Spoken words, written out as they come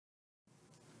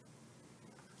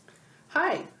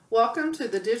Hi, welcome to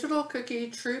the Digital Cookie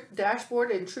Troop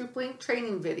Dashboard and TroopLink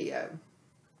training video.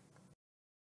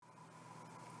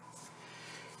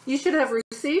 You should have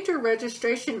received your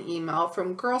registration email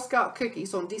from Girl Scout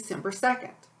Cookies on December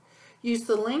 2nd. Use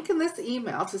the link in this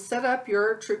email to set up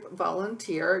your Troop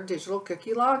Volunteer Digital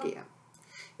Cookie login.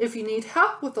 If you need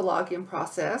help with the login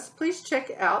process, please check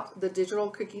out the Digital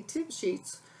Cookie tip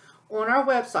sheets on our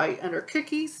website under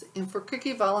Cookies and for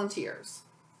Cookie Volunteers.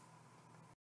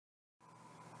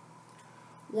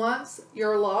 Once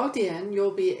you're logged in, you'll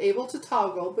be able to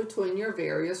toggle between your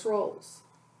various roles.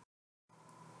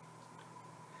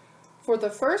 For the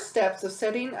first steps of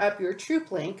setting up your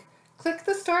TroopLink, click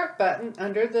the Start button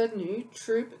under the new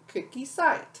Troop Cookie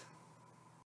site.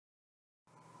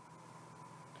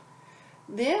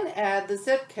 Then add the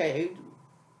zip code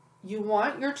you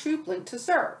want your TroopLink to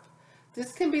serve.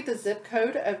 This can be the zip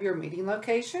code of your meeting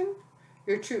location,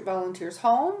 your Troop Volunteer's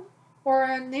home, or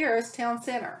a nearest town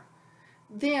center.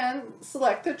 Then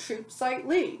select the Troop Site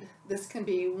Lead. This can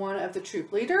be one of the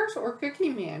Troop leaders or cookie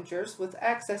managers with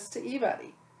access to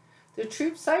eBuddy. The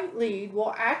Troop Site Lead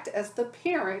will act as the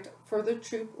parent for the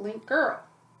TroopLink Girl.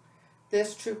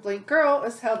 This TroopLink Girl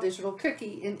is how Digital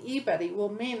Cookie and eBuddy will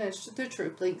manage the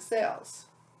TroopLink sales.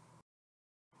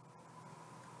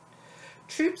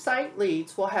 Troop Site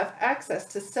Leads will have access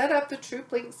to set up the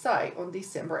TroopLink site on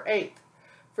December 8th.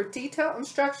 For detailed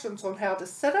instructions on how to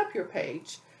set up your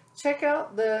page, check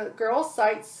out the Girl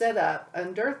Site Setup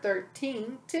under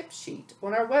 13 tip sheet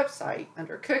on our website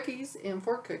under Cookies and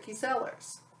for Cookie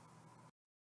Sellers.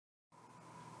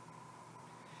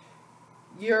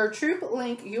 Your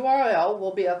TroopLink URL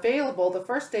will be available the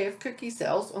first day of cookie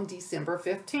sales on December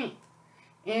 15th,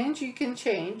 and you can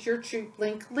change your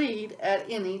TroopLink lead at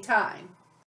any time.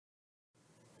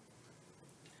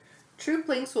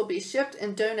 TroopLinks will be shipped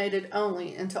and donated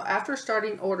only until after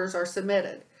starting orders are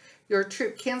submitted. Your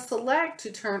Troop can select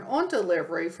to turn on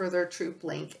delivery for their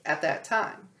TroopLink at that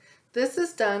time. This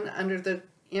is done under the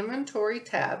Inventory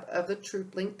tab of the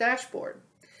TroopLink dashboard.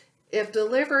 If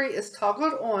delivery is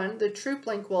toggled on, the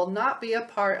TroopLink will not be a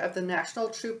part of the National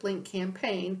TroopLink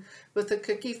campaign with the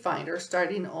Cookie Finder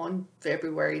starting on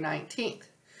February 19th.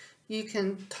 You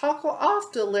can toggle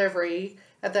off delivery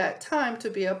at that time to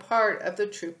be a part of the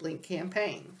TroopLink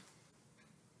campaign.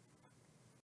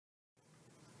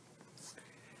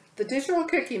 The Digital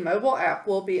Cookie mobile app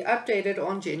will be updated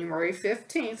on January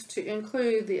 15th to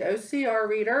include the OCR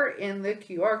reader and the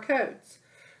QR codes.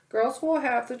 Girls will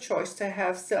have the choice to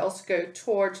have sales go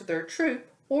towards their troop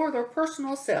or their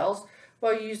personal sales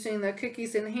while using the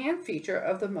Cookies in Hand feature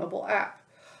of the mobile app.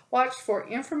 Watch for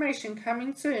information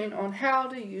coming soon on how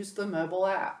to use the mobile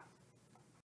app.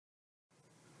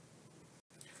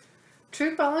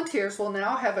 Troop volunteers will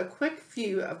now have a quick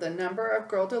view of the number of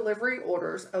girl delivery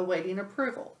orders awaiting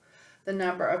approval, the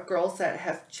number of girls that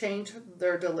have changed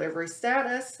their delivery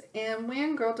status, and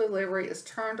when girl delivery is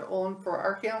turned on for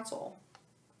our council.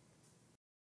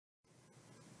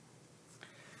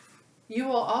 You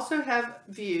will also have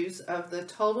views of the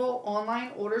total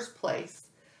online orders placed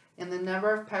and the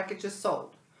number of packages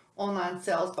sold, online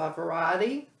sales by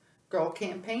variety, girl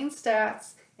campaign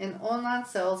stats, and online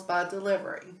sales by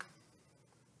delivery.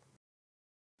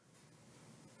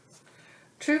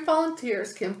 Troop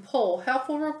volunteers can pull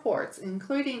helpful reports,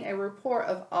 including a report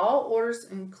of all orders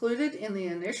included in the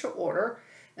initial order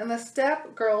and the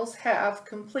step girls have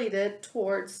completed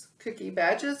towards cookie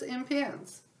badges and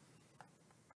pins.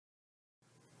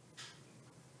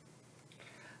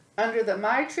 Under the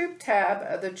My Troop tab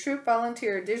of the Troop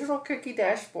Volunteer Digital Cookie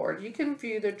Dashboard, you can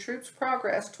view the Troop's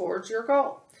progress towards your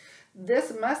goal.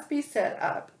 This must be set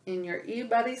up in your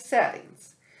eBuddy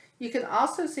settings. You can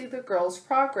also see the girls'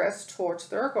 progress towards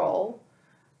their goal,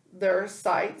 their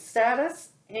site status,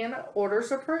 and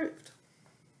orders approved.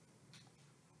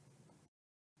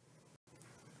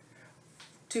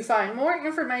 To find more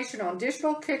information on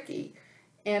Digital Cookie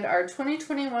and our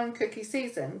 2021 cookie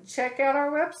season, check out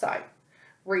our website.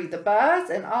 Read the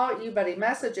buzz and all eBuddy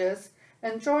messages,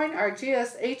 and join our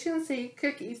GSHNC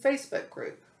Cookie Facebook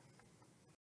group.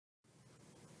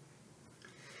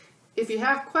 If you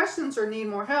have questions or need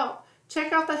more help,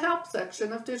 check out the Help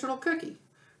section of Digital Cookie.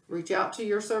 Reach out to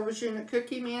your Service Unit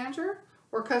Cookie Manager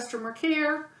or Customer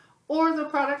Care or the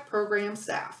Product Program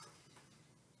staff.